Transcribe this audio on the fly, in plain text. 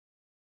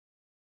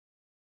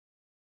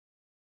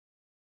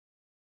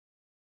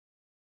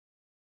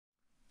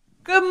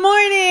Good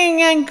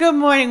morning and good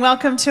morning.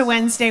 Welcome to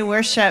Wednesday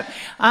worship.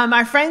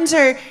 Our friends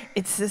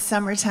it's the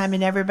summertime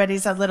and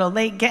everybody's a little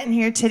late getting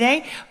here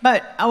today.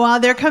 But while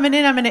they're coming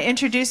in, I'm going to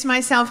introduce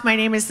myself. My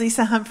name is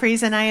Lisa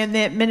Humphreys and I am the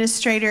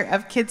administrator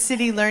of Kid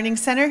City Learning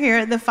Center here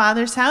at the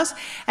Father's House.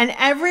 And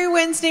every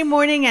Wednesday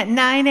morning at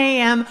 9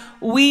 a.m.,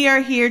 we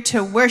are here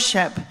to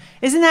worship.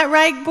 Isn't that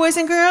right, boys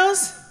and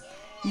girls?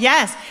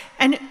 Yes.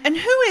 And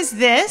who is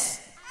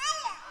this?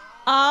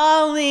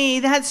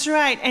 Ollie, that's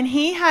right. And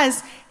he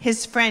has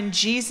his friend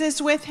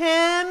Jesus with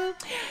him.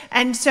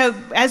 And so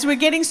as we're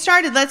getting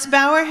started, let's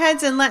bow our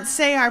heads and let's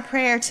say our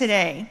prayer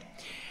today.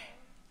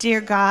 Dear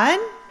God,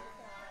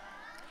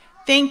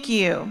 thank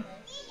you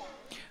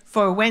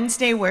for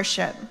Wednesday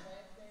worship,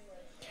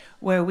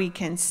 where we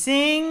can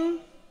sing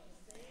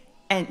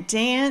and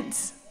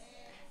dance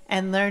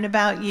and learn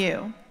about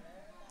you.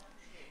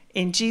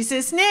 In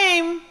Jesus'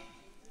 name,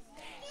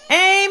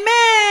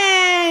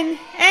 amen,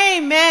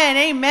 amen,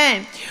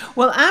 amen.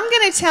 Well, I'm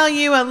going to tell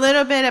you a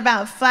little bit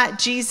about Flat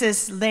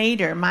Jesus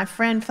later, my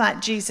friend Flat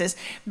Jesus,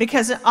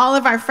 because all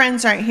of our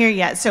friends aren't here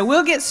yet. So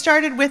we'll get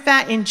started with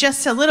that in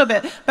just a little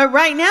bit. But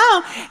right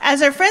now,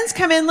 as our friends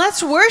come in,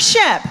 let's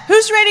worship.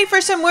 Who's ready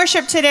for some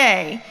worship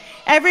today?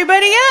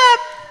 Everybody up.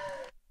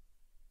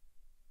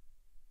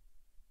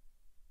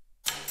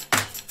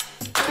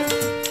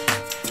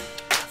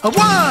 A 1,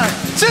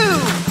 2,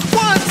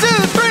 1, 2,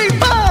 3,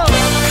 4.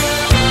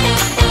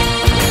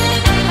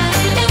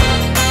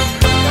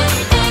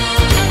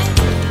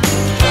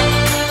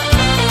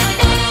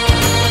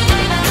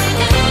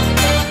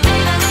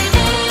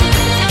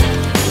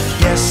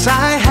 Yes,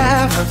 I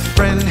have a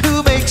friend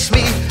who makes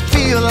me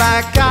feel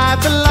like I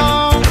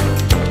belong.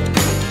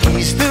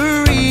 He's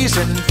the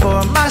reason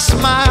for my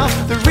smile,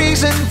 the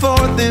reason for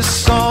this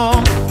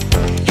song.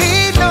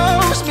 He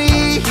knows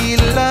me, he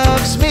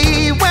loves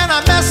me. When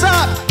I mess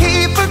up,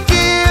 he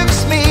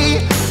forgives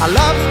me. I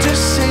love to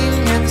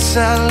sing and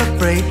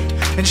celebrate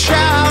and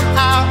shout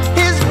out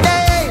his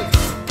name.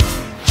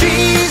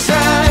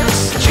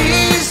 Jesus,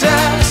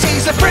 Jesus,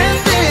 he's a friend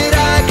that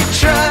I can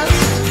trust.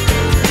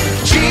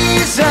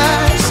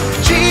 Jesus,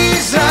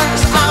 Jesus,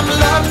 I'm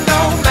loved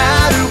no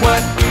matter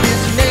what.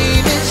 His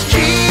name is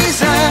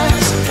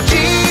Jesus,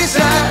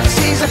 Jesus,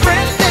 he's a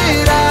friend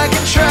that I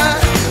can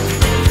trust.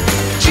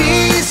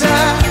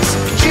 Jesus,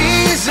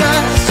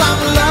 Jesus,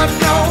 I'm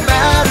loved no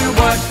matter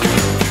what.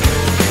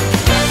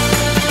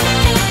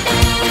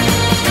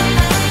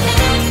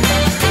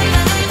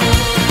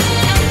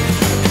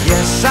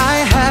 Yes,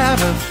 I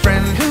have a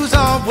friend who's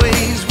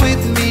always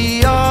with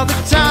me all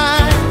the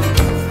time.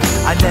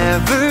 I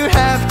never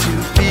have to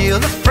feel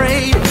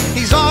afraid.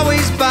 He's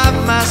always by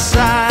my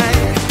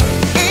side.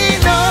 He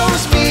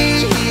knows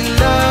me, he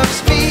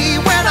loves me.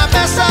 When I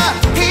mess up,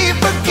 he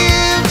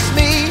forgives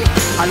me.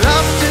 I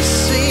love to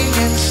sing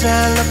and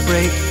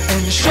celebrate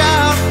and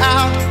shout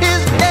out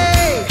his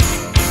name.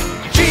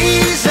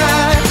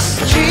 Jesus,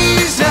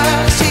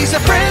 Jesus, he's a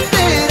friend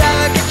that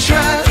I can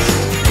trust.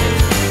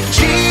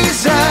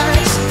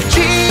 Jesus,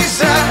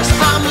 Jesus,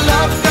 I'm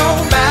loved no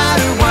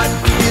matter what.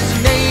 His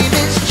name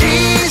is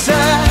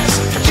Jesus,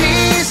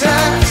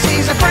 Jesus,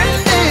 he's a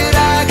friend that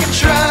I can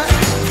trust.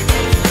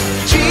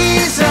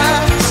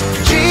 Jesus,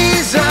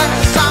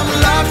 Jesus, I'm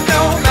loved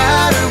no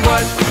matter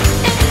what.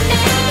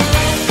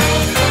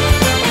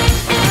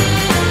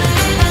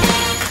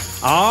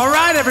 All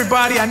right,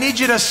 everybody, I need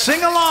you to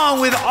sing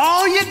along with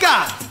all you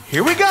got.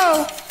 Here we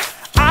go.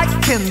 I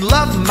can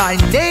love my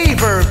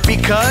neighbor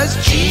because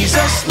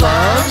Jesus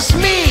loves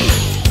me.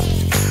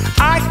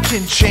 I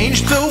can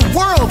change the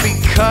world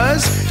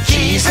because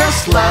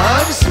Jesus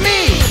loves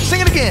me.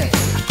 Sing it again.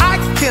 I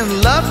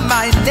can love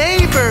my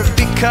neighbor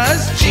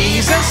because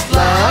Jesus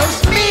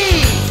loves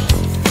me.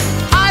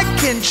 I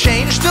can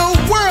change the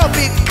world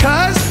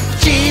because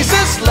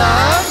Jesus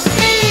loves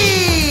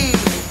me.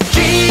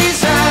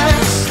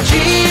 Jesus,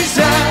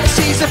 Jesus,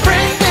 he's a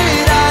friend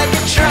that I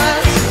can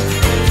trust.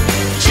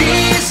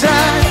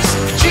 Jesus,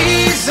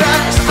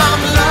 Jesus,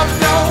 I'm loved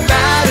no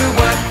matter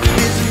what.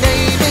 His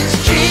name is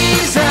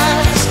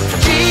Jesus,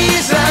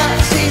 Jesus,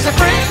 he's a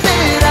friend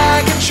that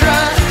I can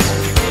trust.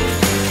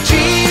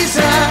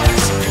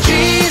 Jesus,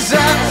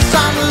 Jesus,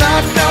 I'm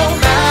loved no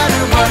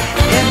matter what.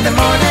 In the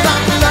morning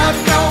I'm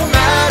loved no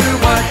matter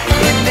what.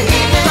 In the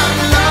evening I'm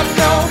loved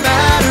no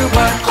matter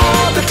what.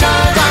 All the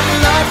time I'm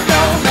loved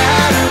no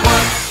matter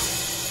what.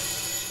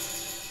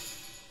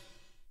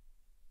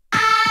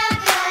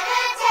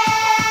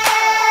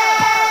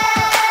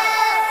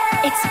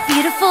 It's a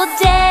beautiful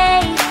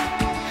day,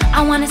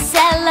 I wanna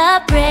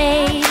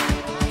celebrate.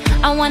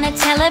 I wanna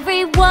tell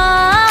everyone,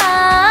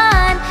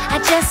 I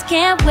just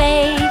can't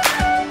wait.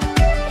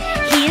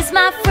 He is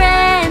my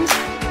friend,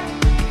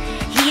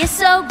 he is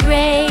so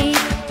great.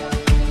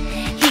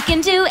 He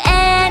can do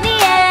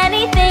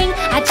anything,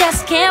 I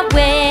just can't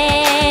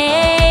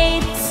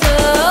wait. So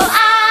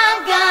I'm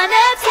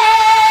gonna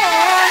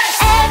tell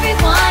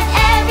everyone,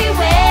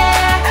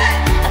 everywhere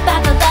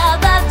about the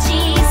love of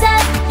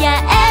Jesus.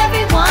 Yeah,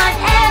 everyone,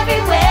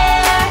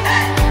 everywhere.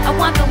 I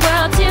want the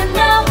world to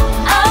know.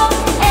 Oh,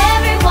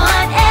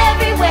 everyone,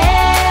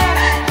 everywhere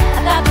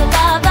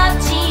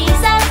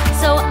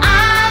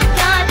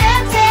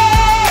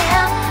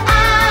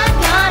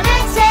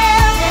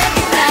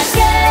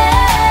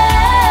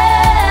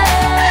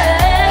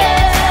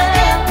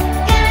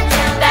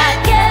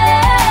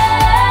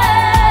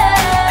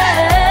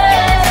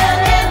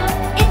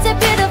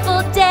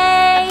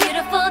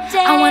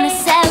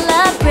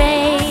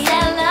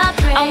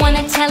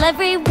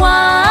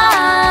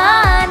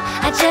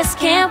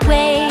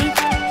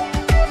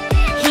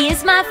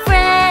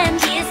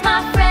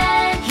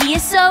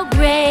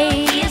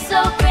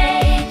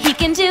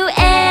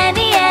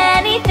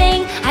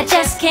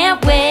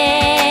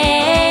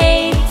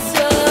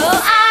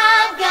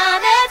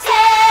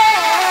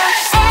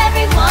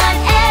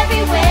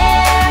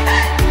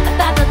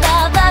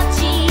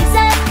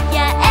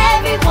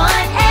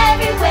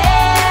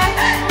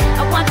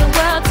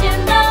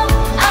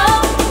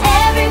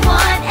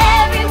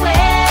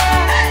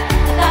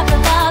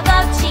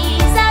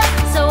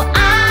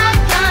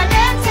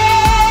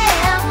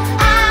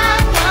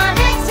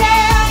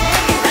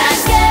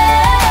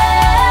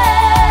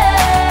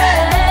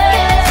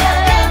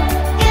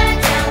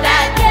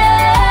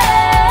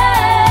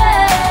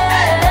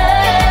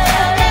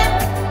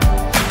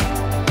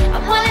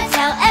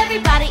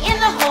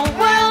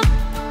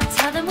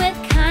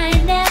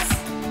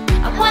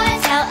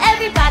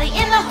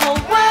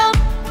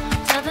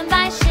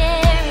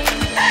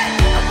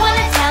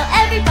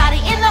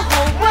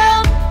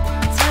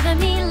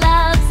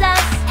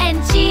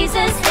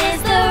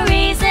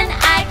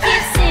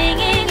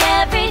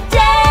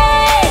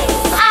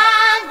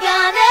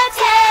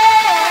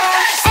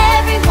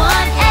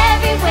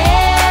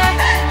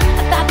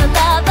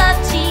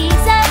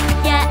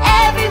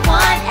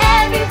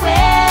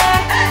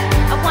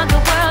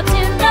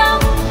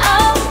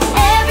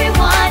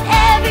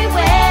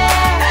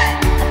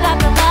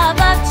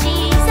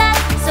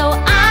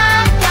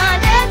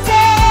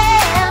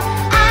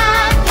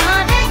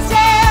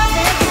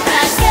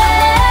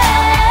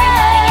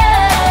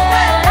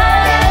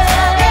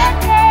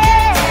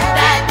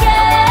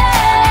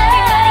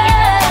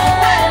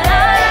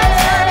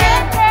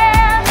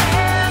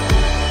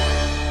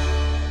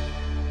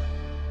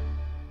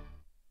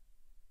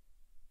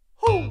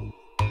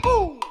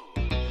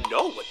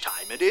know what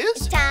time it is.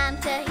 It's time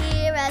to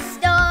hear a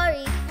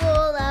story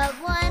full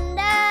of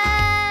wonder.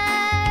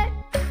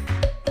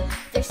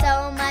 There's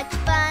so much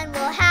fun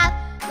we'll have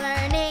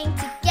learning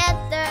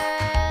together.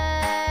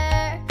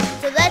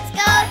 So let's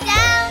go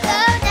down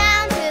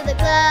to the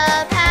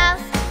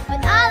clubhouse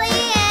with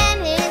Ollie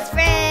and his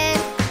friends.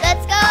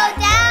 Let's go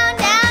down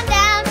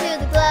to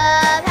the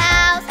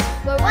clubhouse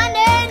where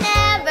wonder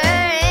never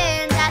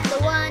ends at the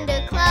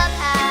Wonder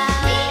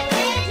Clubhouse. Meet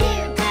with you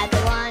at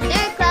the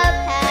Wonder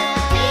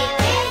Clubhouse. Meet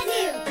with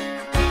you.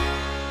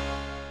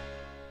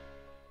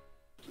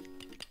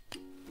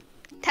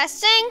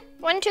 Testing?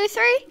 1, 2,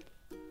 3.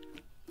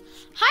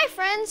 Hi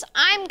friends,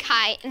 I'm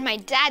Kai, and my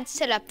dad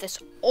set up this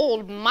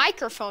old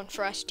microphone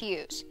for us to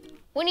use.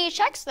 When he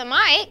checks the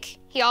mic,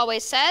 he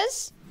always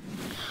says,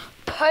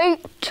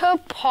 Peter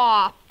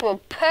Papa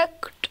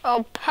picked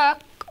a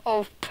peck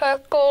of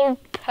pickled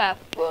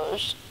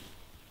peppers.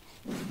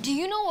 Do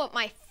you know what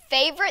my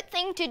favorite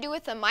thing to do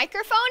with a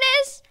microphone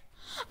is?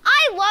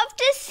 I love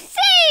to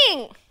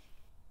sing!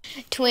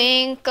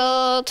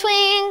 Twinkle,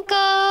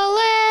 twinkle,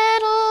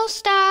 little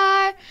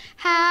star,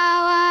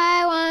 how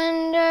I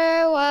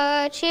wonder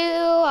what you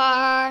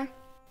are.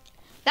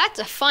 That's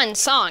a fun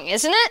song,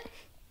 isn't it?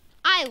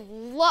 I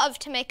love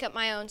to make up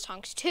my own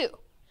songs too.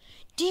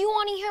 Do you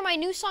want to hear my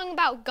new song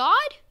about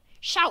God?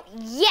 Shout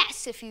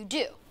yes if you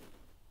do.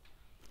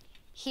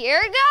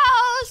 Here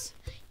goes.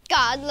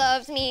 God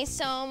loves me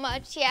so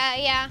much, yeah,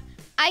 yeah.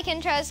 I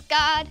can trust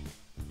God,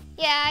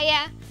 yeah,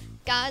 yeah.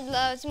 God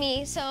loves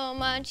me so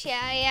much,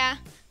 yeah, yeah.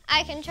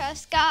 I can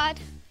trust God,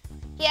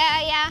 yeah,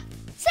 yeah.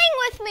 Sing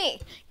with me.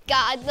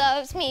 God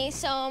loves me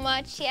so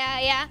much, yeah,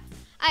 yeah.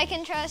 I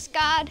can trust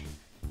God,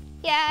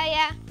 yeah,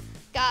 yeah.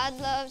 God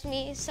loves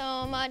me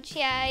so much,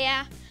 yeah,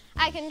 yeah.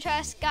 I can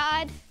trust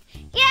God,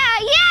 yeah,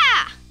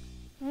 yeah.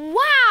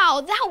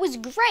 Wow, that was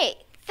great.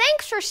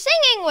 Thanks for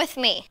singing with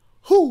me.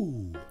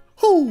 Who?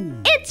 Who?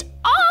 It's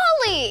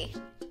Ollie.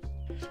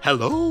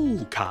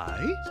 Hello,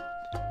 Kai.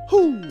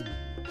 Who?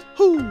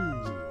 Who?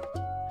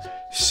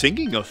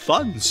 Singing a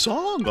fun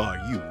song, are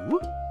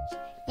you?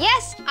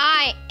 Yes,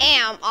 I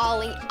am,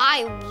 Ollie.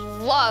 I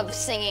love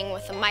singing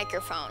with a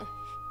microphone.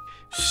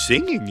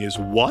 Singing is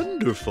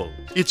wonderful.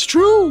 It's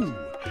true.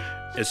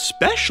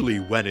 Especially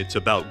when it's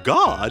about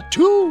God,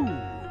 too.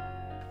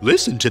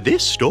 Listen to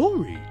this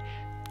story.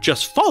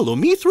 Just follow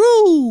me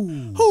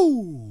through.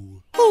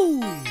 Who?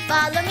 Who?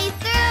 Follow me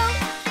through,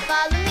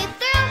 follow me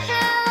through,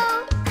 who?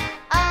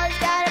 Ollie's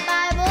got a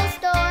Bible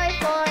story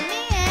for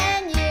me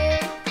and you.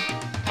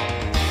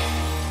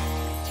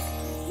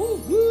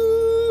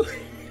 Woo-hoo!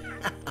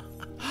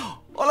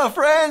 Hola,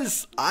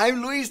 friends!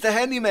 I'm Luis the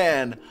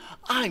Handyman.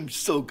 I'm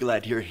so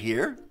glad you're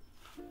here.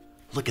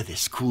 Look at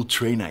this cool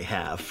train I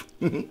have.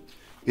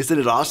 Isn't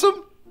it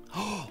awesome?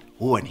 Oh,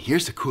 and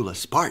here's the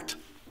coolest part.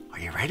 Are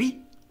you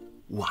ready?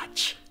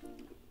 Watch.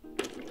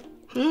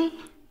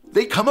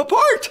 They come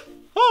apart.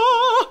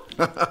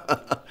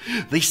 Ah!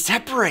 They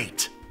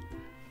separate.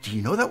 Do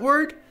you know that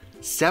word?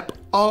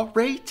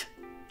 Separate?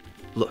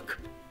 Look.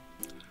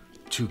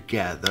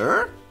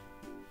 Together.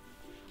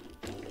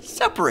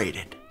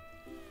 Separated.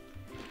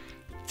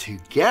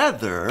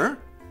 Together.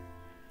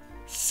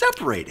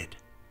 Separated.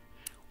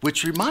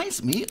 Which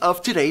reminds me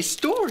of today's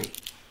story.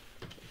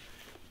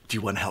 Do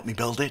you want to help me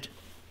build it?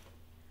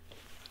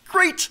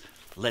 Great!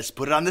 Let's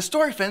put it on the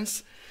story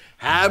fence.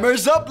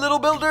 Hammers up, little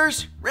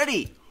builders.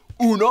 Ready?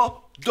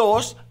 Uno,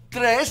 dos,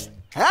 tres,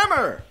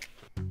 hammer!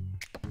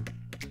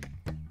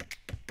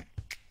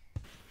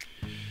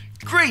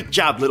 Great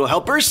job, little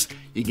helpers.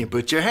 You can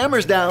put your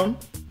hammers down.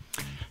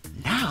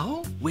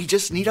 Now, we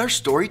just need our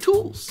story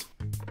tools.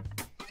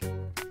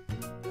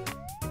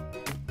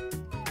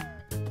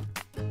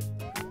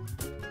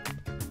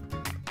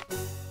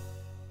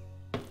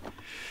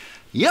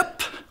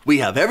 Yep, we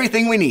have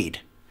everything we need.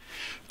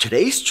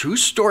 Today's true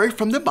story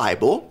from the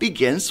Bible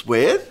begins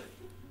with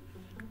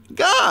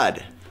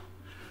God.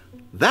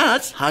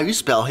 That's how you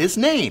spell his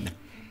name.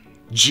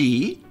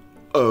 G-O-D.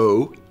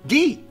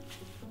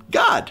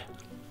 God.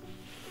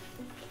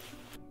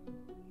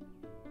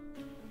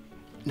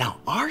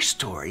 Now, our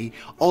story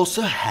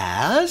also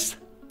has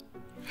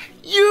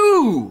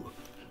you.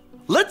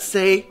 Let's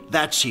say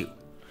that's you.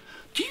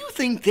 Do you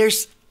think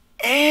there's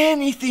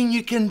anything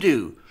you can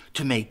do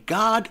to make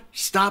God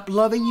stop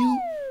loving you?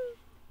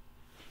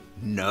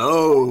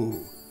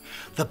 No.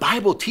 The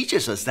Bible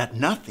teaches us that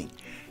nothing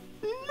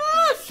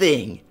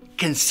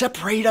can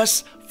separate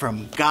us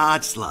from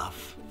God's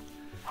love.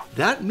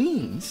 That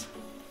means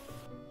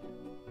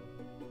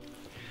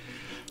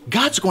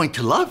God's going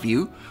to love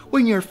you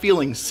when you're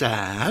feeling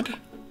sad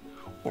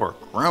or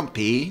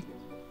grumpy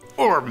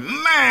or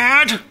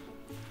mad.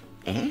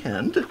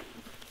 And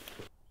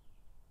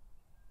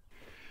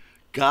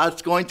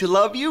God's going to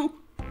love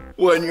you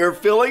when you're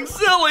feeling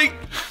silly.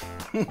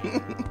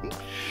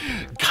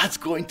 God's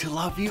going to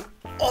love you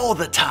all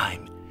the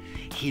time.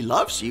 He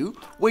loves you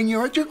when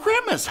you're at your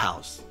grandma's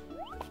house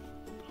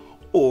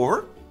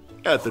or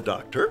at the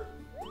doctor.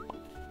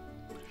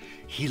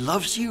 He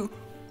loves you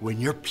when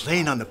you're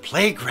playing on the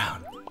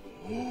playground.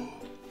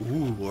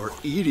 Ooh, or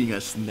eating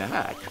a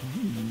snack.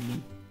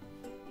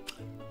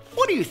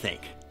 What do you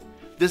think?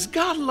 Does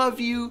God love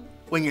you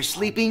when you're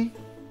sleeping?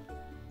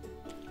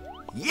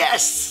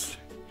 Yes!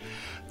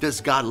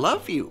 Does God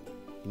love you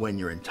when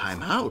you're in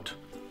timeout?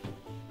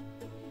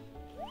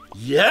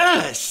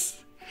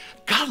 Yes!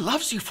 God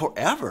loves you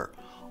forever,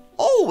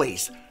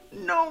 always,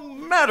 no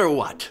matter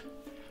what.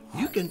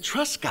 You can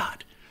trust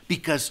God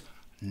because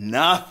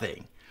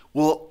nothing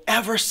will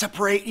ever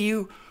separate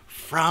you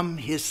from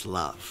His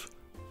love.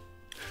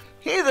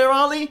 Hey there,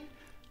 Ollie.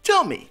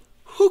 Tell me,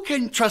 who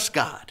can trust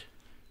God?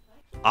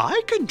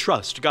 I can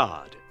trust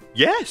God.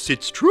 Yes,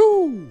 it's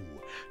true.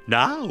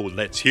 Now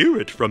let's hear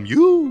it from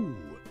you.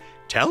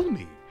 Tell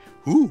me,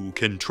 who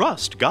can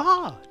trust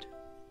God?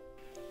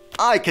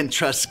 I can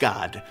trust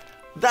God.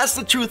 That's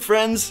the truth,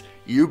 friends.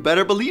 You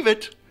better believe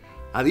it.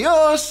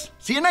 Adios.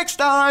 See you next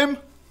time.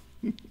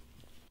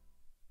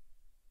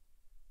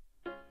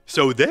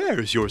 So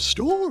there's your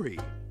story,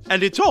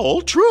 and it's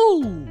all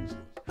true.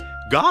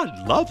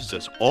 God loves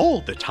us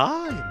all the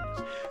time,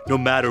 no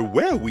matter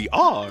where we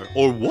are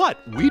or what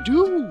we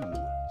do.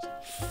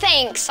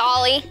 Thanks,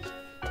 Ollie.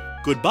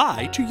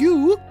 Goodbye to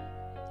you.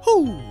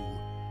 Hoo,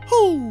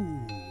 hoo.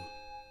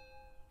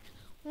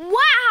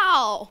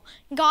 Wow!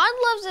 God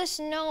loves us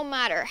no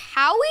matter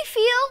how we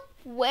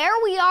feel, where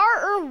we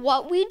are, or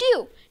what we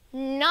do.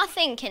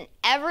 Nothing can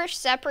ever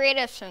separate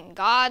us from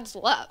God's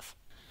love.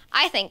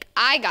 I think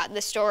I got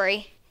the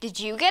story. Did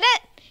you get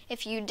it?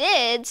 If you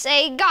did,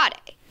 say got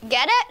it.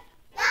 Get it?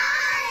 Got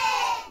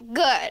it!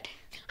 Good.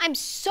 I'm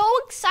so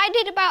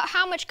excited about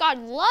how much God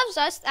loves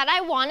us that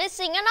I want to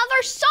sing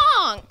another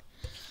song.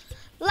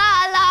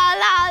 La la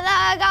la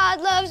la,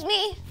 God loves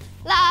me.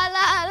 La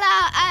la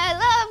la, I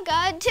love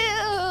God too.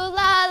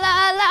 La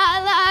la la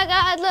la,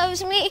 God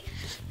loves me.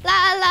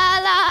 La la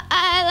la,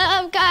 I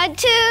love God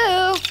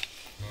too.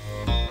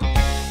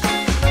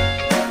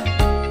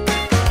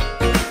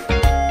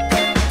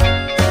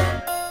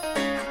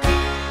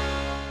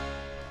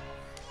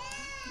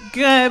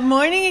 Good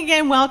morning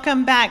again.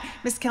 Welcome back.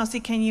 Miss Kelsey,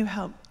 can you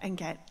help and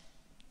get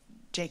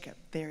Jacob?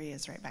 There he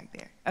is right back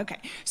there. Okay.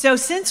 So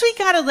since we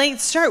got a late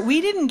start,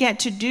 we didn't get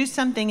to do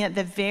something at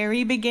the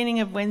very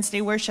beginning of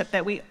Wednesday worship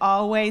that we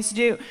always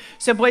do.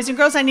 So boys and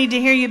girls, I need to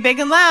hear you big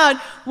and loud.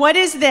 What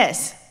is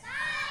this?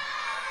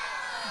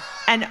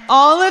 And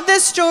all of the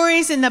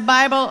stories in the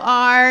Bible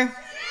are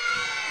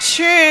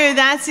true.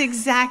 That's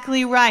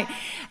exactly right.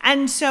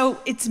 And so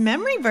it's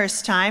memory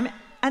verse time,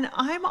 and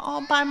I'm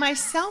all by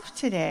myself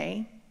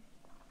today.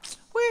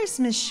 Where's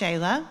Miss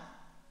Shayla?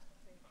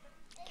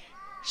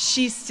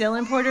 She's still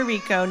in Puerto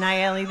Rico,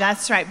 Nayeli,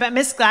 that's right. But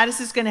Miss Gladys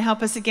is going to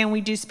help us again. We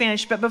do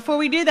Spanish. But before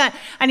we do that,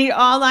 I need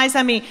all eyes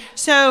on me.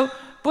 So,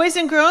 boys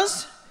and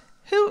girls,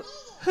 who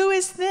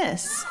is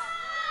this?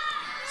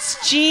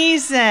 It's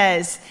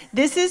Jesus.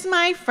 This is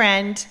my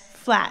friend,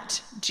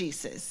 Flat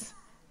Jesus.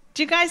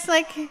 Do you guys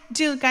like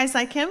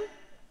him?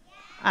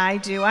 I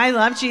do. I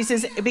love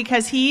Jesus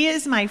because he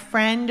is my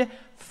friend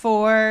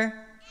forever.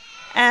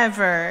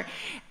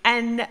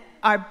 And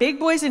our big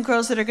boys and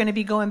girls that are going to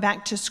be going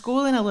back to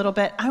school in a little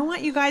bit, I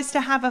want you guys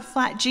to have a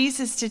flat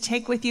Jesus to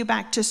take with you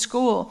back to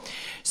school.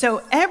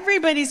 So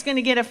everybody's going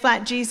to get a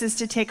flat Jesus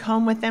to take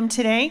home with them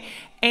today.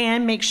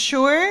 And make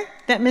sure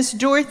that Miss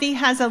Dorothy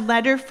has a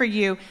letter for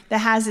you that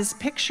has his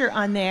picture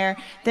on there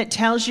that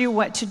tells you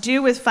what to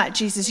do with flat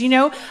Jesus. You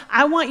know,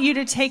 I want you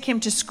to take him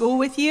to school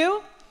with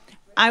you.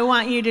 I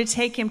want you to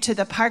take him to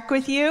the park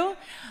with you.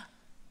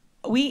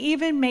 We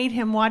even made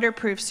him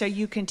waterproof so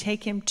you can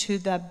take him to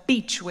the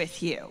beach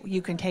with you.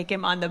 You can take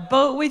him on the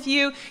boat with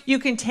you. You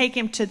can take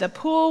him to the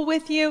pool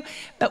with you.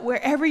 But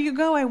wherever you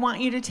go, I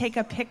want you to take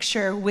a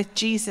picture with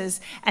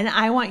Jesus. And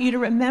I want you to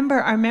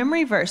remember our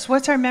memory verse.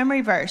 What's our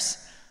memory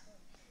verse?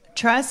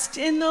 Trust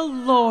in the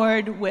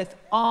Lord with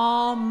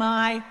all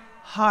my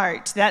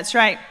heart. That's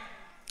right.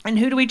 And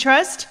who do we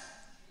trust?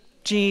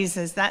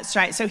 Jesus. That's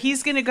right. So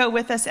he's going to go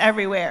with us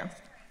everywhere.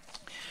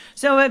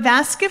 So I've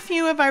asked a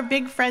few of our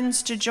big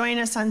friends to join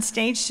us on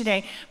stage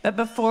today. But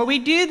before we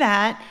do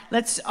that,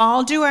 let's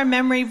all do our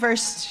memory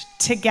verse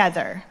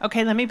together.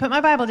 Okay, let me put my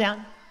Bible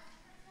down.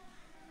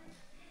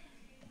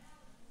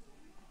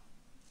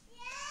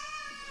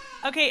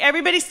 Okay,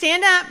 everybody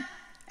stand up.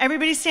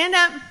 Everybody stand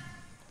up.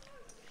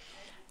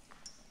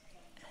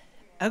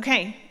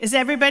 Okay, is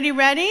everybody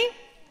ready?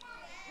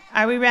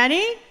 Are we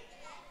ready?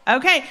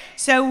 Okay,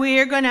 so we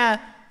are going to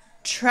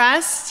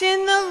trust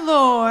in the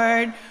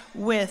Lord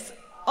with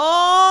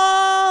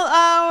all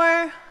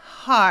our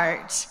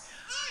heart.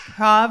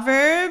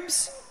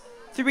 Proverbs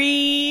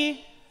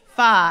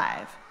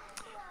 3:5.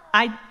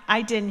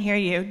 I didn't hear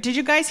you. Did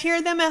you guys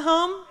hear them at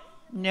home?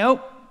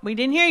 Nope, we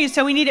didn't hear you.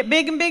 So we need it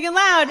big and big and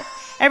loud.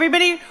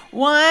 Everybody,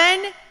 1,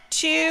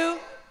 2,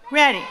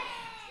 ready.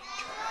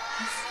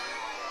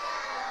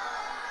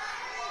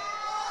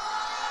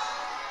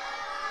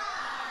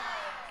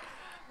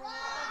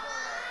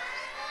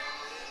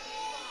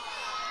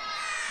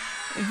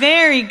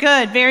 Very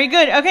good, very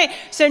good. Okay,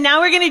 so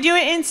now we're going to do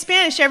it in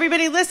Spanish.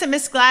 Everybody listen,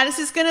 Miss Gladys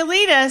is going to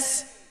lead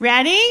us.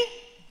 Ready?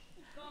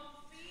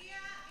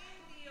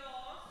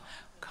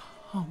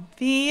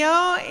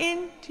 Confío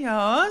en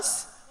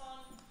Dios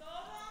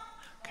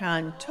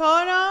con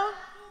todo.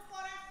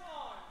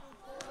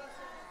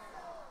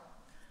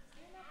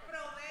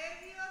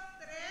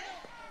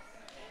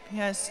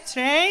 Proverbios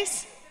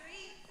 3:5.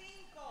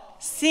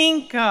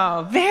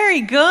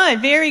 Very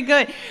good, very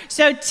good.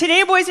 So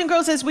today, boys and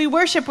girls, as we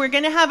worship, we're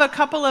going to have a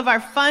couple of our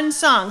fun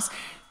songs.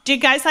 Do you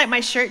guys like my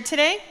shirt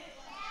today?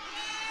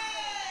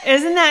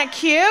 Isn't that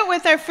cute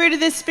with our fruit of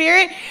the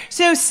Spirit?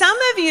 So some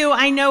of you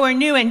I know are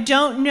new and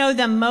don't know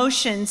the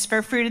motions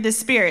for fruit of the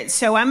Spirit.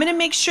 So I'm going to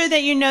make sure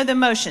that you know the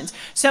motions.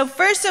 So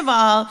first of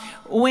all,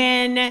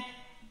 when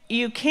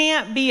you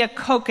can't be a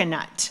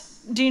coconut.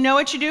 Do you know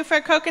what you do for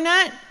a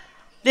coconut?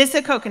 This is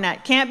a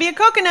coconut. Can't be a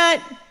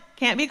coconut.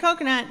 Can't be a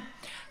coconut.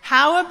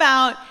 How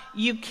about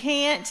you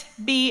can't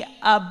be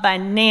a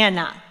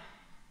banana?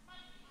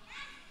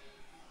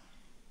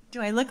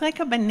 Do I look like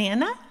a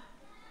banana?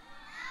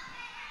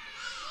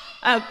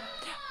 Oh,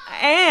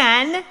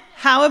 and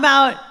how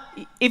about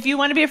if you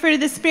want to be a fruit of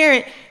the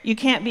Spirit, you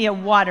can't be a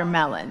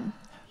watermelon.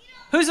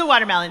 Who's a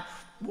watermelon?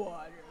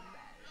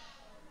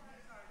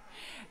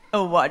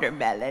 A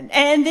watermelon.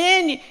 And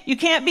then you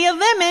can't be a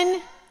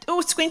lemon. Oh,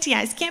 squinty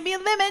eyes. Can't be a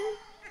lemon.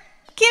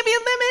 Can't be a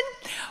lemon.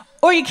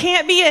 Or you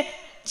can't be a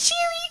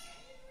cherry.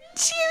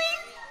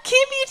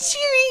 Can't be a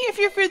cherry if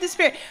you're fruit of the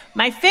Spirit.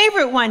 My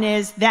favorite one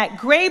is that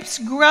grapes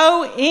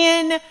grow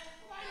in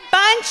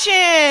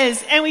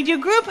bunches. And we do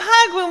group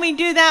hug when we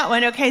do that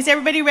one. Okay, is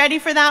everybody ready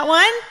for that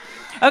one?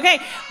 Okay,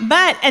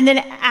 and then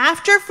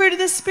after fruit of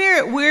the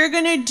Spirit, we're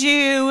going to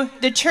do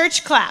the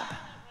church clap.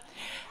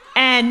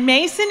 And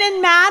Mason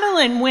and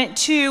Madeline went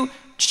to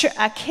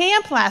a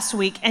camp last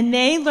week, and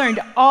they learned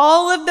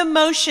all of the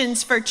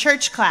motions for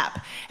church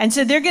clap. And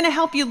so they're going to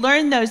help you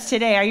learn those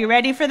today. Are you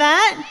ready for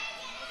that?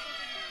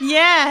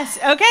 Yes.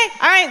 Okay.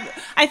 All right.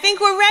 I think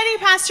we're ready,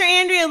 Pastor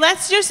Andrea.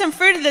 Let's do some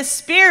fruit of the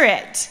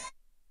Spirit.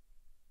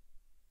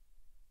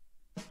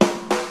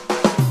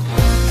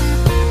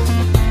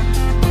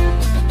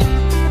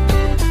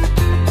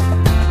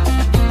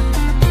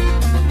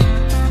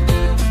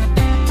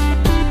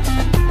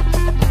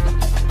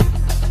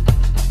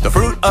 The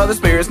fruit of the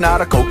Spirit's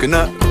not a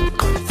coconut.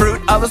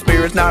 Fruit of the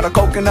Spirit's not a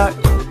coconut.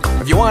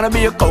 If you want to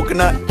be a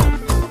coconut,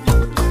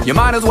 you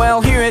might as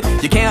well hear it.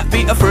 You can't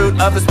be a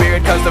fruit of the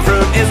Spirit, cause the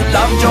fruit is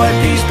love, joy,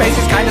 peace,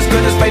 patience, kindness,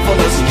 goodness,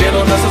 faithfulness, and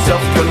gentleness, and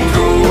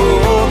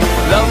self-control.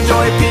 Love,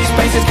 joy, peace,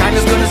 patience,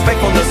 kindness, goodness,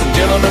 faithfulness, and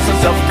gentleness, and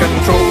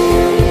self-control.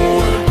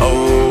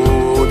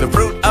 Oh, the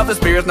fruit of the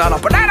Spirit's not a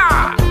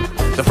banana.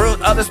 The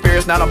fruit of the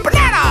Spirit's not a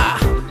banana.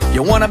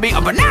 You wanna be a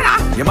banana?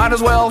 You might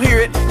as well hear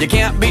it. You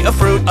can't be a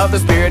fruit of the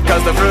Spirit,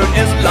 cause the fruit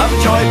is love,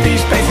 joy,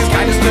 peace, patience,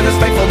 kindness, goodness,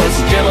 faithfulness,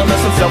 and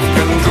gentleness, and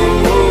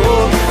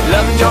self-control.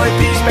 Love, joy,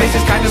 peace,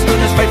 patience, kindness,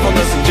 goodness,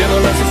 faithfulness, and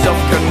gentleness, and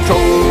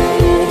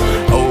self-control.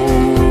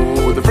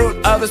 Oh, the fruit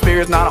of the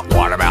Spirit's not a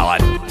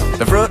watermelon.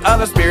 The fruit of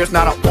the Spirit's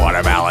not a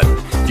watermelon.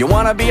 If you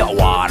wanna be a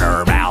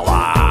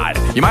watermelon,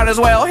 you might as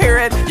well hear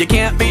it. You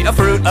can't be a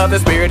fruit of the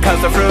Spirit,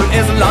 cause the fruit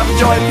is love,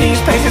 joy, peace,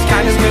 patience,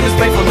 kindness, goodness,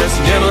 faithfulness,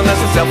 and gentleness,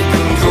 and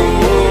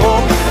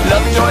self-control.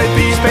 Love, joy,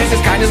 peace,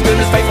 patience, kindness,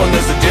 goodness,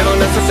 faithfulness, and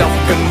gentleness, and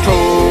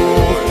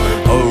self-control.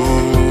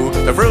 Oh,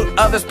 the fruit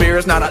of the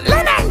Spirit's not a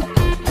lemon.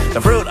 The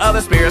fruit of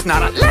the Spirit's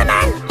not a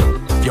lemon.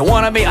 If you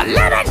wanna be a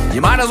lemon,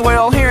 you might as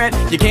well hear it.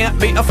 You can't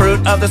be a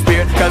fruit of the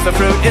Spirit, cause the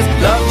fruit is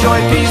love,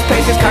 joy, peace,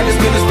 patience, kindness,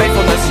 goodness,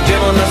 faithfulness, and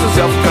gentleness, and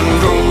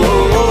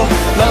self-control.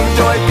 Love,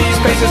 joy, peace,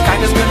 patience,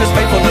 kindness, goodness,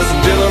 faithfulness,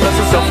 and gentleness,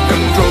 and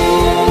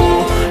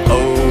self-control.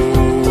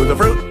 Oh, the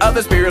fruit of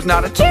the Spirit's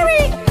not a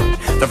cherry.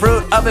 The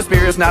fruit of the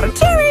Spirit's not a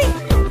cherry.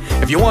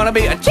 If you wanna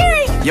be a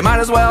cherry, you might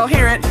as well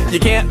hear it. You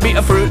can't be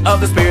a fruit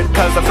of the Spirit,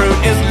 cause the fruit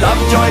is love,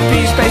 joy,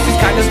 peace, patience,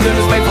 kindness,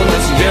 goodness,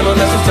 faithfulness, and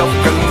gentleness, and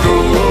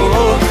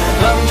self-control.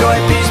 Love, joy,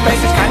 peace,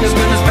 patience, kindness,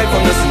 goodness,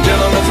 faithfulness, and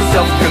gentleness, and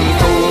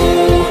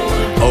self-control.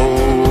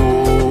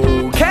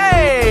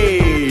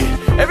 Okay!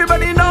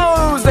 Everybody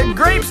knows that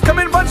grapes come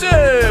in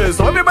bunches,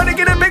 so everybody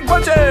get in big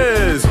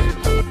bunches.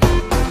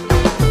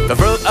 The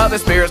fruit of the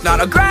Spirit's not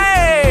a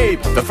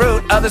grape. The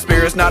fruit of the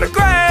Spirit's not a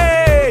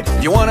grape.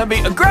 You wanna be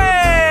a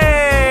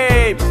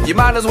grape, you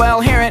might as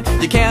well hear it.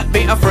 You can't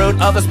be a fruit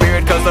of the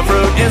Spirit, cause the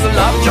fruit is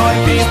love, joy,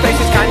 peace,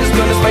 patience, kindness,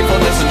 goodness,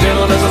 faithfulness, and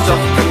gentleness, and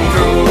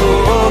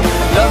self-control.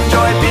 Love,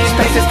 joy, peace,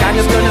 patience,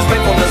 kindness, goodness,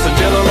 faithfulness, and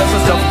gentleness,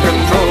 and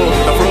self-control.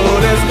 The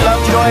fruit is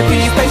love, joy,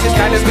 peace, patience,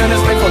 kindness,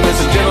 goodness, faithfulness,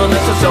 and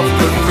gentleness, and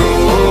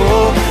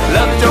self-control.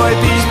 Love, joy,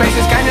 peace,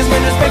 patience, kindness,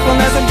 goodness,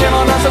 faithfulness, and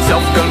gentleness, and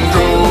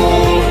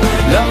self-control.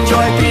 Love,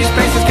 joy, peace,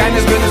 patience,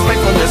 kindness, goodness,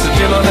 faithfulness, and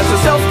gentleness,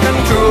 and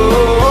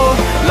self-control.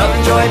 Love,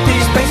 joy,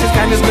 peace, patience,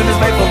 kindness, goodness,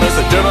 faithfulness,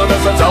 and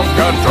gentleness, and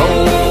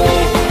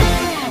self-control.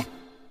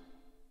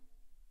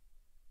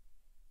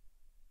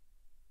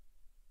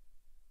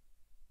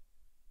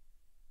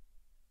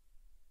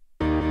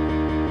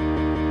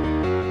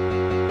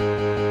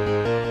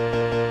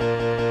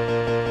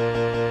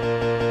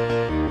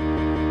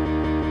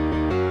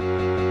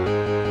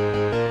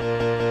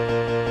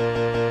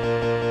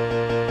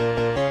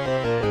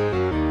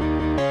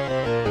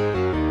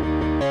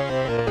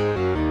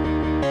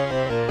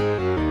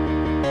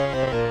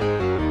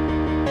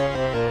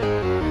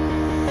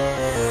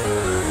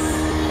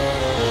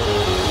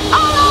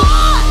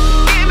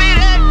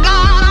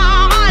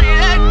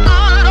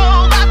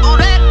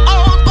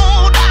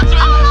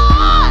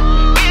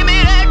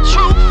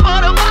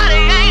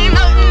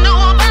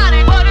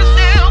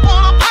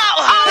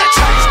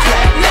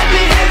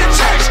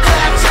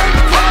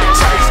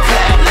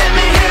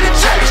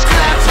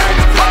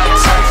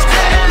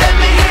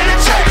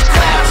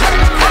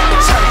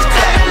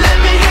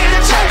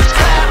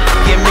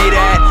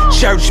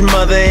 church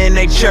mother in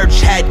a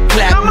church hat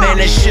clap. Man,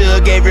 that sugar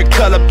gave her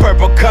color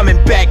purple, coming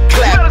back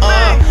clap.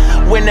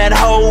 When that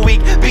whole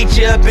week beat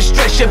you up and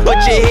stress you, but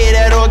you hear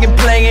that organ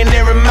playing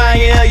and remind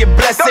you of your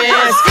blessings.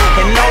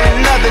 And on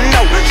another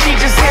note, she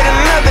just hit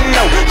another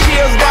note.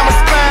 Chills down my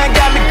spine,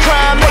 got me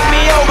crying, make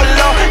me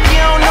overload.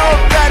 You don't know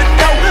about it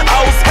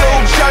though. Old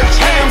school church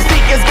hymns,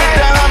 deacons get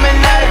the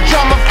humming, now the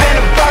drummer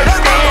finna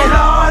burst in.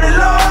 Lordy,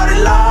 Lordy,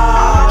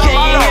 Lord. Can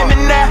you hear me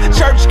now?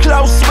 Church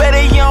close,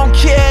 sweater, you don't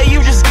care,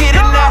 you just get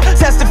it now.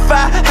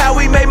 Testify how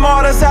we made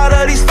martyrs out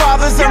of these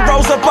fathers and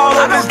rose up all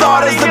of his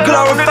daughters to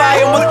glorify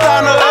him with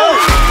honor.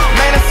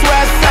 Man, I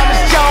swear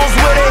Thomas Jones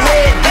with her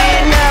head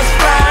did. Now it's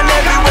flying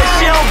everywhere,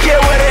 she don't care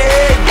what her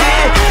head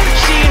did.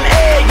 She an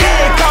egg,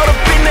 yeah, caught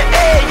up in the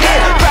egg,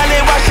 yeah.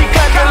 Probably why she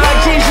clapping like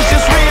Jesus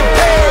just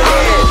reappeared,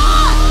 yeah.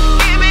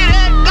 Give me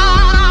that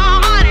God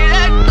Almighty,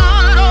 that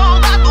good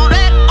old gospel,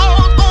 that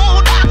old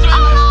school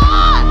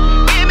doctrine.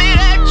 Give me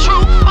that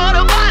truth for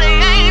the body,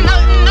 ain't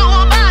nothing new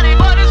about it,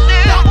 but it's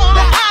still full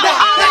of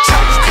power.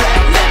 Church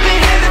clap, let me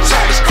hear the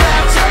church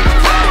clap.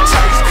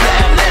 Church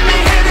clap, let me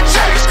hear the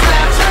church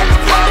clap.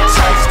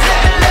 Church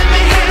clap, let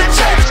me hear the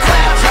church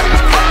clap.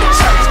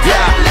 Church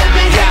clap, let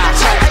me hear the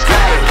church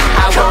clap.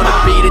 I wanna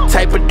be the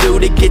type of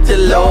dude to get the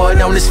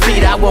Lord on his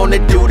feet. I wanna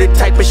do the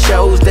type of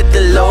shows that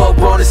the Lord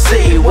wanna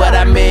see. What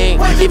I mean,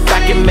 if I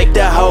can make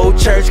the whole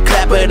church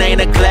clap, it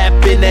ain't a clap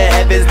in the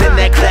heavens, then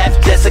that clap's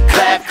just a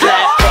clap,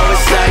 clap. For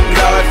his son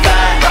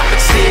glorified,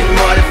 sin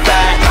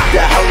mortified.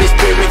 The Holy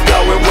Spirit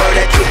going word,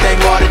 that truth ain't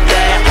watered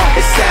down.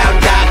 It's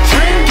sound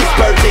doctrine, gets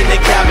birthed in the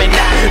common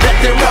now.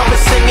 Nothing wrong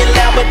with singing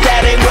loud, but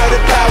that ain't where the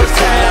power's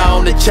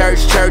on. The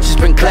church has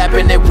been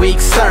clapping at weak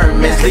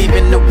sermons,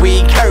 leaving the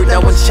weak hurt.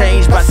 No one's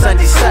changed by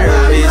Sunday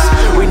service.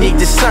 We need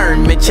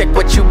discernment, check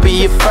what you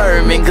be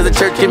affirming, cause the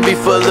church can be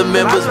full of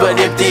members but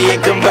empty in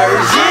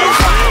conversion.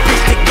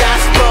 Preach the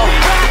gospel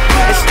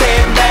and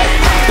stand back,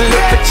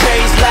 look for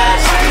changed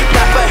lives,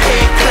 not for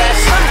head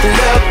claps.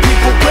 Love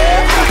people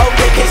well, oh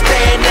they can't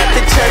stand at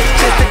the church,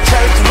 just the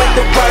church with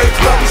the words,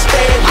 but we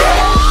stand back.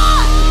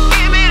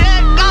 Give me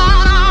that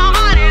God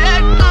Almighty,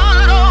 that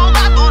good old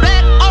gospel,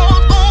 that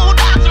old school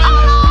doctrine.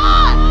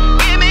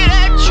 Give me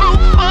that truth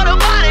for the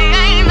body,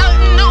 ain't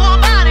nothing new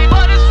about it,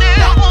 but it's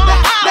still full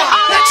of power.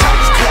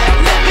 Church clap,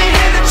 let me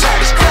hear the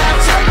church clap.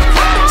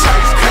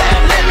 Church clap,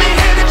 let me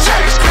hear the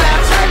church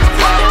clap.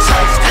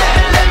 Church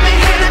clap, let me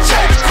hear the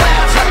church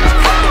clap.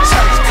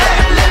 Church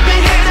clap, let me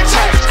hear the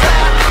church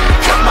clap.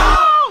 Come on.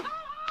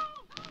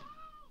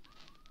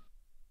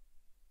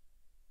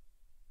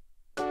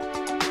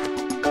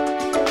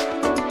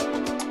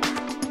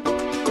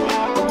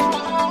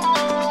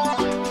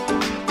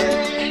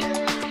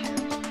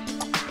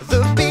 The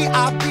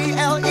Bible,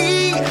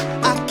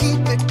 I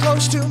keep it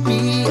close to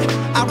me.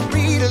 I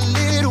read a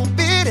little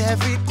bit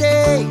every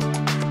day.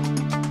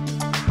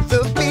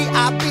 The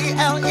Bible,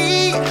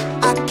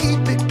 I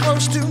keep it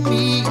close to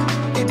me.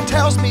 It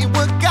tells me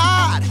what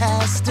God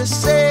has to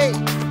say.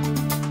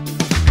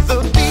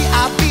 The Bible,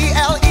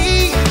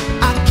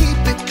 I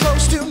keep it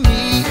close to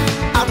me.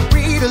 I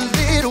read a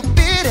little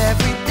bit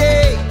every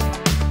day.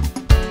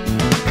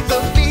 The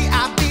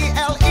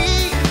Bible,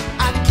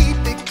 I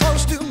keep it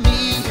close to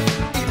me.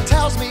 It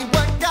tells me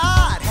what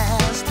God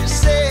has to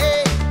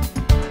say.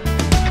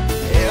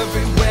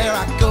 Everywhere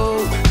I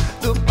go,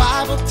 the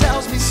Bible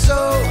tells me so.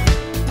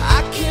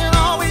 I can't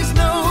always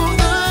know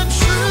the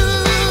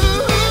truth.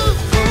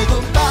 For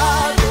the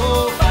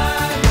Bible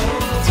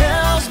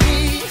tells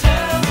me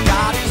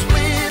God is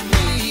with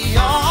me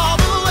all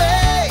the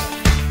way.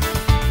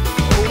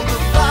 Oh, the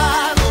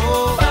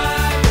Bible,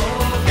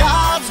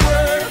 God's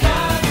word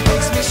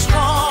makes me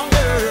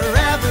stronger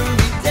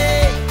every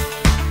day.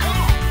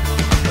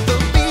 The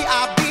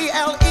Bible,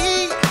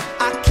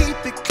 I keep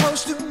it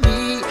close to me.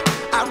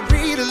 I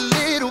read a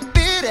little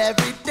bit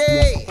every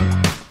day.